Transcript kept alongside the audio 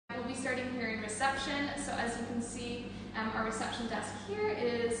be starting here in reception. So as you can see, our reception desk here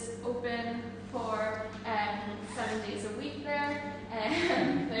is open for 7 days a week there.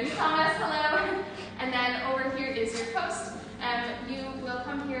 There's Thomas, hello. And then over here is your post. You will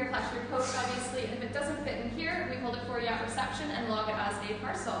come here, collect your post obviously, and if it doesn't fit in here, we hold it for you at reception and log it as a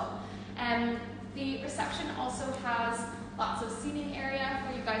parcel. The reception also has lots of seating area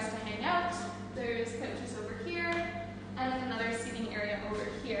for you guys to hang out. There's couches over here, and another seating area over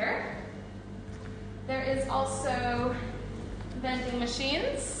here. There is also vending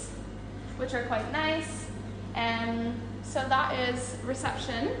machines, which are quite nice. So that is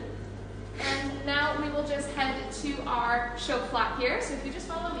reception. And now we will just head to our show flat here. So if you just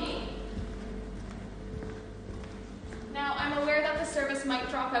follow me. Now I'm aware that the service might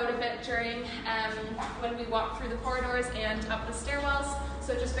drop out a bit during when we walk through the corridors and up the stairwells.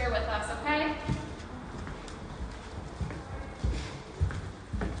 So just bear with us, okay?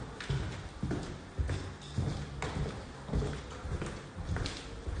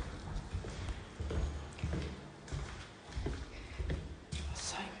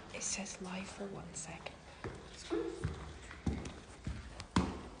 It says live for 1 second.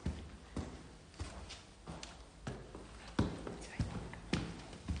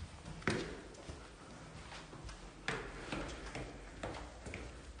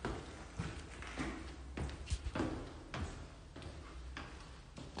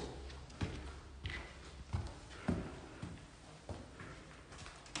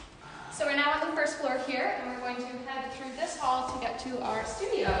 So we're now on the first floor here, and we're going to head through this hall to get to our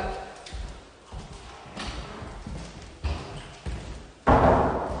studio.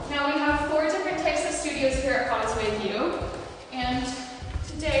 Now we have 4 different types of studios here at Causeway View, and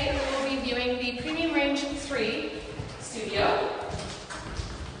today we will be viewing the Premium Range 3 studio.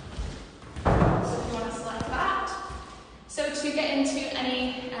 So if you want to select that. So to get into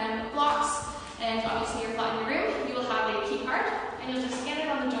any blocks, and obviously your flat in your room, you will have a key card, and you'll just scan it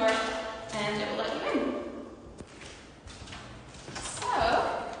on the door, and it will let you in.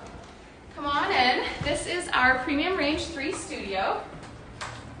 So, come on in. This is our Premium Range 3 studio.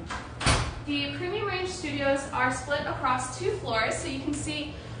 The Premium Range studios are split across 2 floors, so you can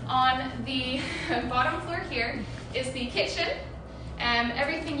see on the bottom floor here is the kitchen.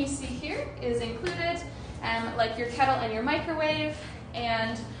 Everything you see here is included, like your kettle and your microwave,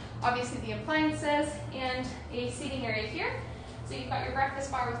 and obviously the appliances, and a seating area here. So you've got your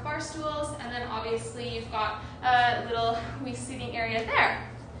breakfast bar with bar stools, and then obviously you've got a little wee seating area there.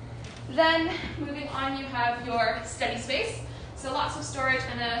 Then moving on, you have your study space. So lots of storage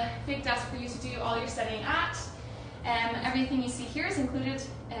and a big desk for you to do all your studying at. Everything you see here is included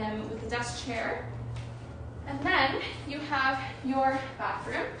with the desk chair. And then you have your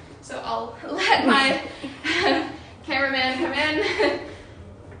bathroom. So I'll let my cameraman come in.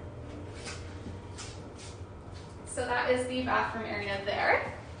 So that is the bathroom area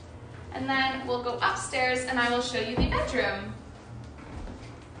there. And then we'll go upstairs and I will show you the bedroom.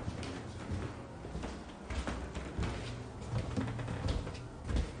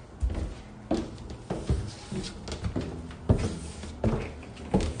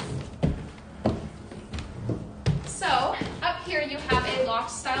 So up here you have a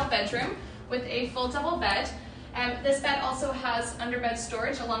loft style bedroom with a full double bed. This bed also has underbed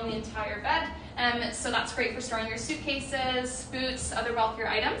storage along the entire bed. So that's great for storing your suitcases, boots, other bulkier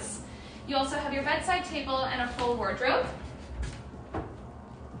items. You also have your bedside table and a full wardrobe.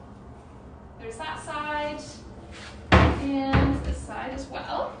 There's that side, and this side as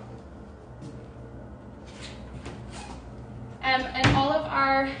well. And all of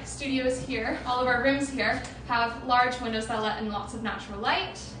our studios here, all of our rooms here, have large windows that let in lots of natural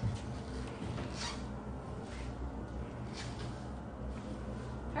light.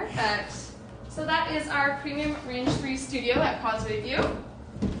 Perfect. So that is our Premium Range 3 studio at Causeway View.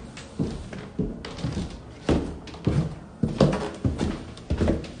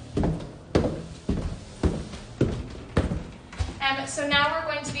 So now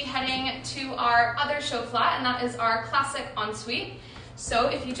we're going to be heading to our other show flat, and that is our classic ensuite. So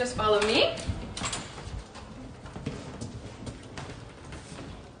if you just follow me.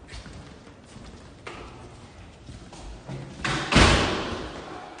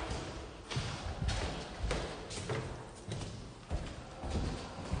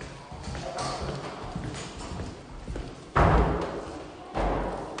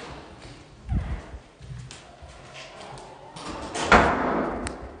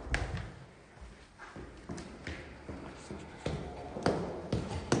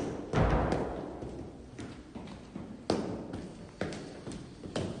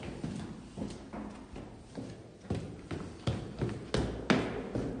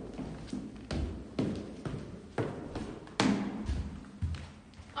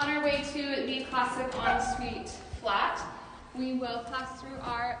 our way to the classic ensuite flat, we will pass through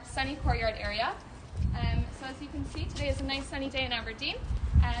our sunny courtyard area. So as you can see, today is a nice sunny day in Aberdeen.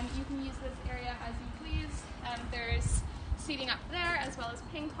 You can use this area as you please. There's seating up there as well as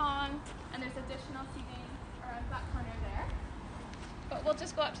ping pong, and there's additional seating around that corner there. But we'll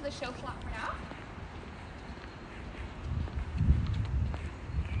just go up to the show flat for now.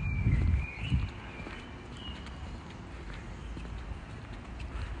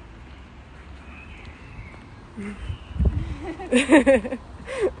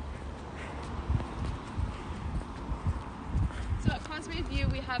 So at Causeway View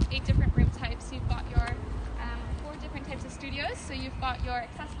we have 8 different room types. You've got your 4 different types of studios. So you've got your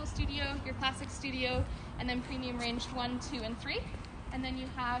accessible studio, your classic studio, and then premium ranged 1, 2, and 3. And then you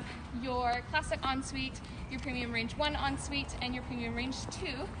have your classic ensuite, your premium range 1 ensuite, and your premium range 2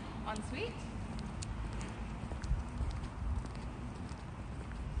 ensuite.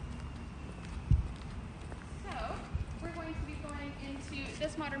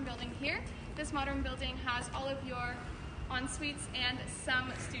 This modern building here. This modern building has all of your en-suites and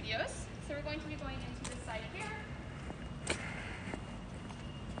some studios. So we're going to be going into this side here.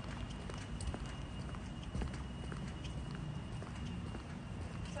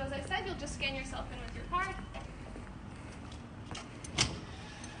 So as I said, you'll just scan yourself in with your card.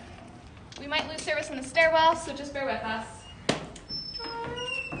 We might lose service in the stairwell, so just bear with us.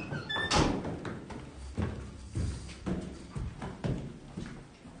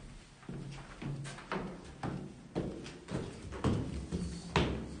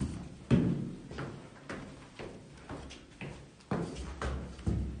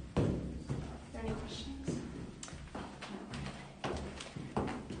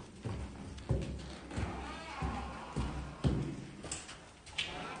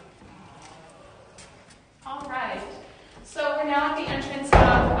 Now at the entrance of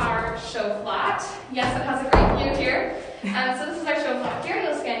our show flat. Yes, it has a great view here. So this is our show flat here.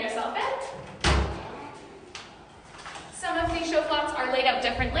 You'll scan yourself in. Some of these show flats are laid out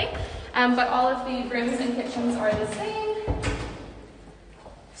differently, but all of the rooms and kitchens are the same.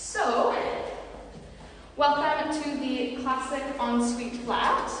 So, welcome to the classic ensuite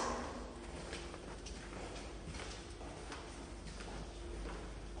flat.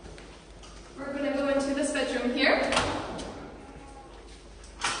 We're going to go into this bedroom here.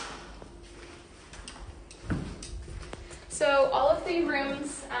 So all of the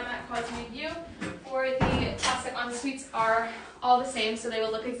rooms at Causeway View for the classic ensuites are all the same, so they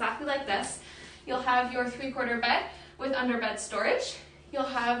will look exactly like this. You'll have your 3/4 bed with underbed storage. You'll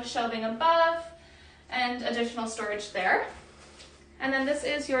have shelving above and additional storage there. And then this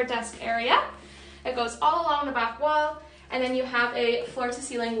is your desk area. It goes all along the back wall, and then you have a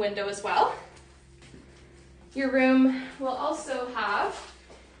floor-to-ceiling window as well. Your room will also have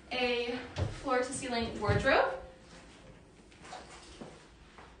a floor-to-ceiling wardrobe.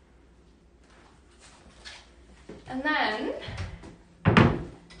 And then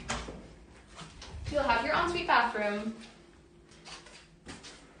you'll have your ensuite bathroom.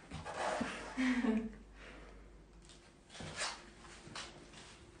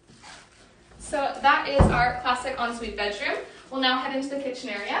 So that is our classic ensuite bedroom. We'll now head into the kitchen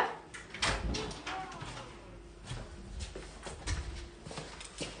area.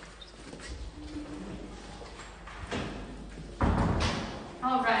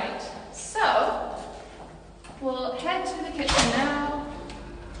 All right, so we'll head to the kitchen now.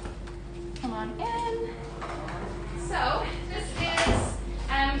 Come on in. So this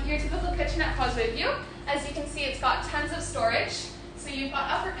is your typical kitchen at Causeway View. As you can see, it's got tons of storage. So you've got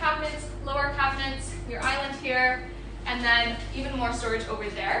upper cabinets, lower cabinets, your island here, and then even more storage over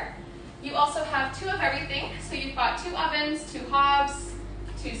there. You also have 2 of everything. So you've got 2 ovens, 2 hobs,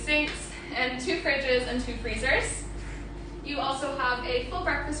 2 sinks, and 2 fridges and 2 freezers. You also have a full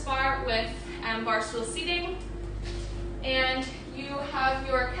breakfast bar with bar stool seating. And you have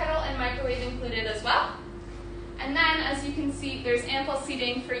your kettle and microwave included as well. And then, as you can see, there's ample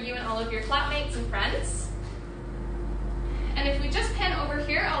seating for you and all of your flatmates and friends. And if we just pan over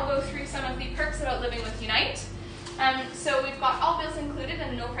here, I'll go through some of the perks about living with Unite. So we've got all bills included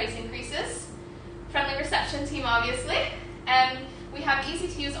and no price increases. Friendly reception team, obviously. We have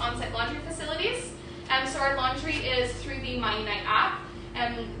easy-to-use on-site laundry facilities. So our laundry is through the My Unite app.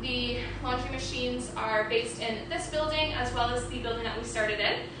 The laundry machines are based in this building as well as the building that we started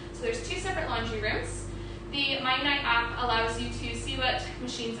in. So there's 2 separate laundry rooms. The My Unite app allows you to see what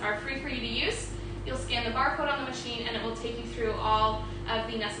machines are free for you to use. You'll scan the barcode on the machine and it will take you through all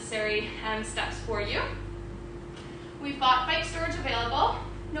of the necessary steps for you. We've got bike storage available.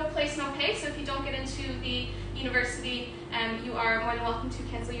 No place, no pay. So if you don't get into the university, you are more than welcome to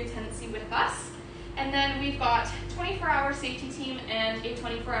cancel your tenancy with us. And then we've got 24-hour safety team and a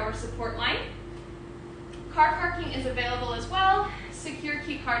 24-hour support line. Car parking is available as well. Secure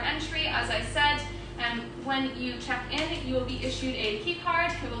key card entry, as I said. When you check in, you will be issued a key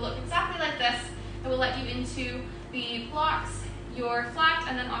card. It will look exactly like this. It will let you into the blocks, your flat,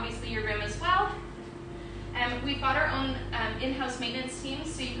 and then obviously your room as well. We've got our own in-house maintenance team,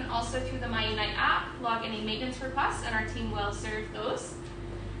 so you can also, through the MyUnite app, log any maintenance requests, and our team will serve those.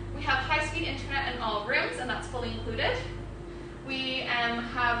 We have high-speed internet in all rooms, and that's fully included. We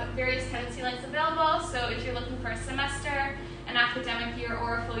have various tenancy lengths available, so if you're looking for a semester, an academic year,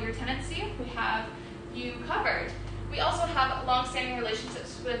 or a full year tenancy, we have you covered. We also have long-standing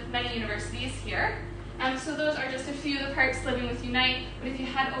relationships with many universities here. So those are just a few of the perks living with Unite, but if you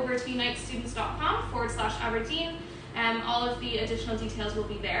head over to unitestudents.com/Aberdeen, all of the additional details will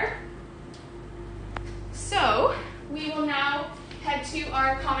be there. So we will now head to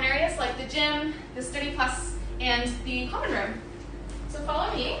our common areas like the gym, the Study Plus, and the common room. So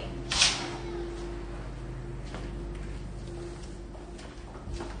follow me.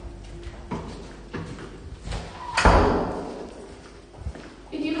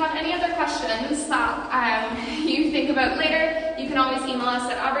 If you have any other questions that you think about later, you can always email us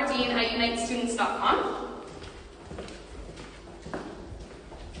at aberdeen@unitestudents.com.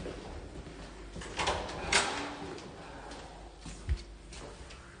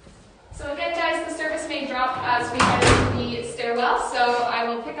 So again, guys, the service may drop as we head into the stairwell, so I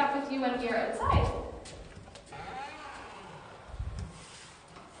will pick up with you when we are outside.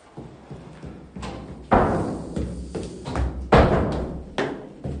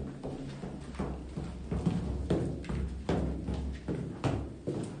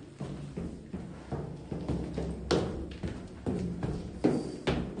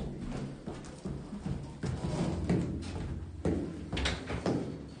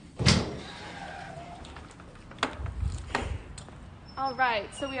 All right,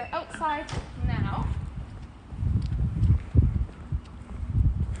 so we are outside now.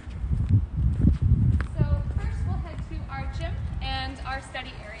 So first we'll head to our gym and our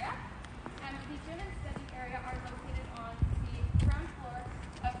study area. And the gym and study area are located on the ground floor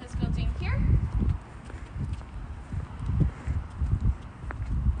of this building here.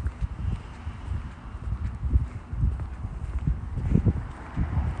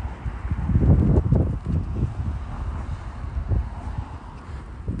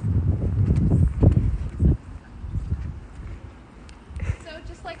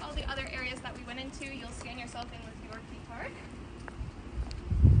 You'll scan yourself in with your key card.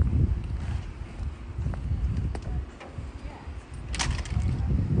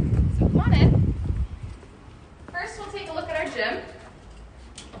 So come on in. First we'll take a look at our gym.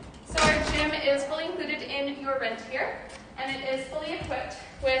 So our gym is fully included in your rent here, and it is fully equipped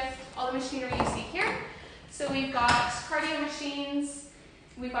with all the machinery you see here. So we've got cardio machines,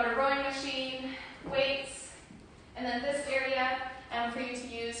 we've got a rowing machine, weights, and then this area for you to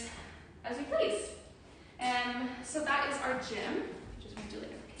use as you please. So that is our gym. Just want to do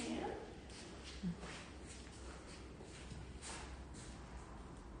like a pan.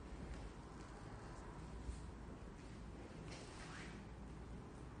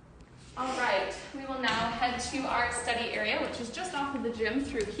 All right, we will now head to our study area, which is just off of the gym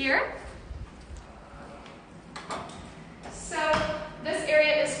through here. So this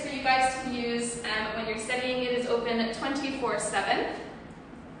area is for you guys to use when you're studying. It is open 24/7.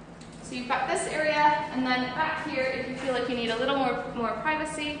 So you've got this area, and then back here, if you feel like you need a little more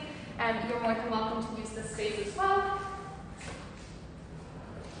privacy, you're more than welcome to use this space as well.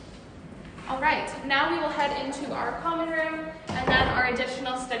 All right, now we will head into our common room, and then our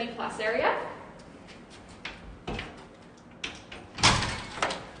additional Study Plus area.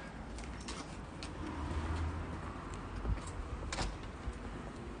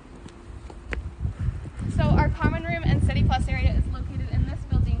 So our common room and Study Plus area is located in this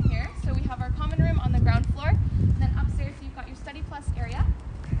building here. So we have our common room on the ground floor, and then upstairs you've got your Study Plus area,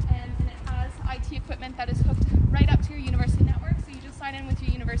 and it has IT equipment that is hooked right up to your university network, so you just sign in with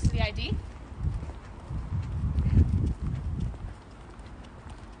your university ID.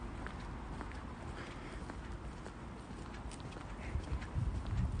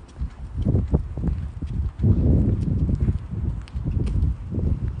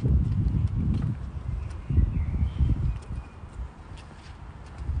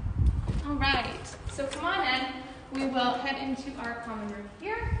 So come on in, we will head into our common room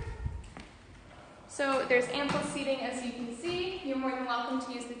here. So there's ample seating, as you can see. You're more than welcome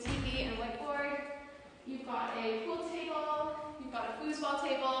to use the TV and whiteboard. You've got a pool table, you've got a foosball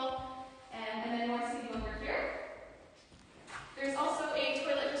table, and then more seating over here. There's also a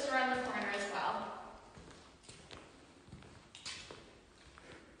toilet just around the corner as well.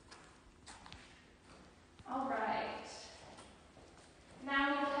 All right. Now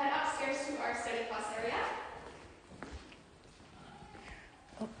we'll head upstairs to our study class area.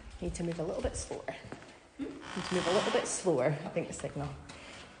 Oh, need to move a little bit slower. Need to move a little bit slower, I think the signal.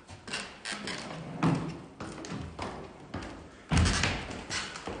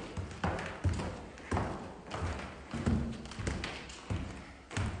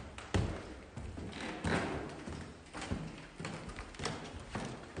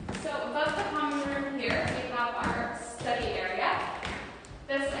 So above the common room here, we have our study area.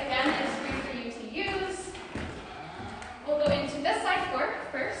 This again is free for you to use. We'll go into this side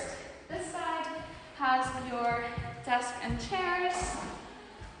first. This side has your desk and chairs.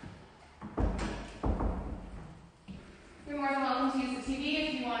 You're more than welcome to use the TV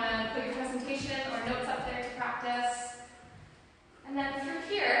if you want to put your presentation or notes up there to practice. And then through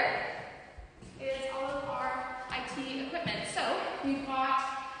here is all of our IT equipment. So we've got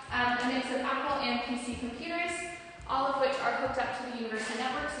a mix of Apple and PC computers, all of which are hooked up to the university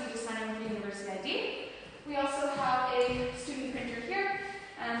network, so you just sign in with the university ID. We also have a student printer here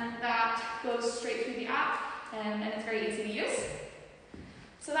that goes straight through the app, and it's very easy to use.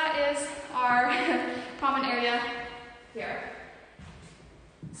 So that is our common area here.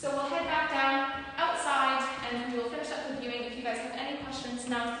 So we'll head back down outside, and we will finish up the viewing. If you guys have any questions,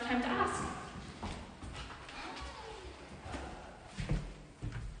 now's the time to ask.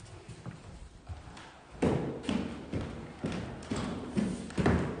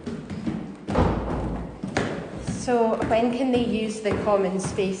 So when can they use the common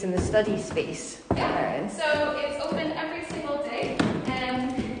space and the study space? Yeah, so it's open every single day,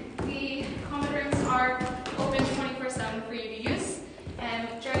 and the common rooms are open 24/7 for you to use. And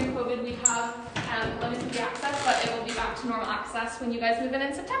during COVID, we have limited the access, but it will be back to normal access when you guys move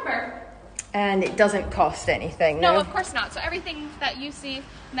in September. And it doesn't cost anything? No, of course not. So everything that you see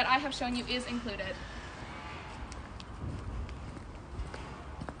and that I have shown you is included.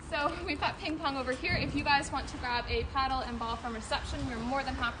 So we've got ping pong over here. If you guys want to grab a paddle and ball from reception, we're more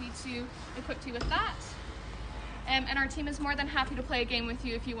than happy to equip you with that. And our team is more than happy to play a game with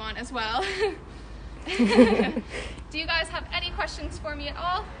you if you want as well. Do you guys have any questions for me at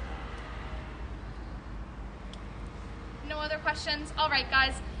all? No other questions? All right,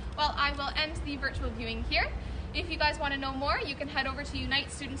 guys. Well, I will end the virtual viewing here. If you guys want to know more, you can head over to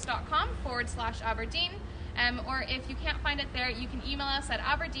unitestudents.com/Aberdeen. Or if you can't find it there, you can email us at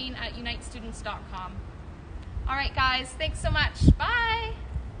aberdeen@unitestudents.com. All right, guys. Thanks so much. Bye.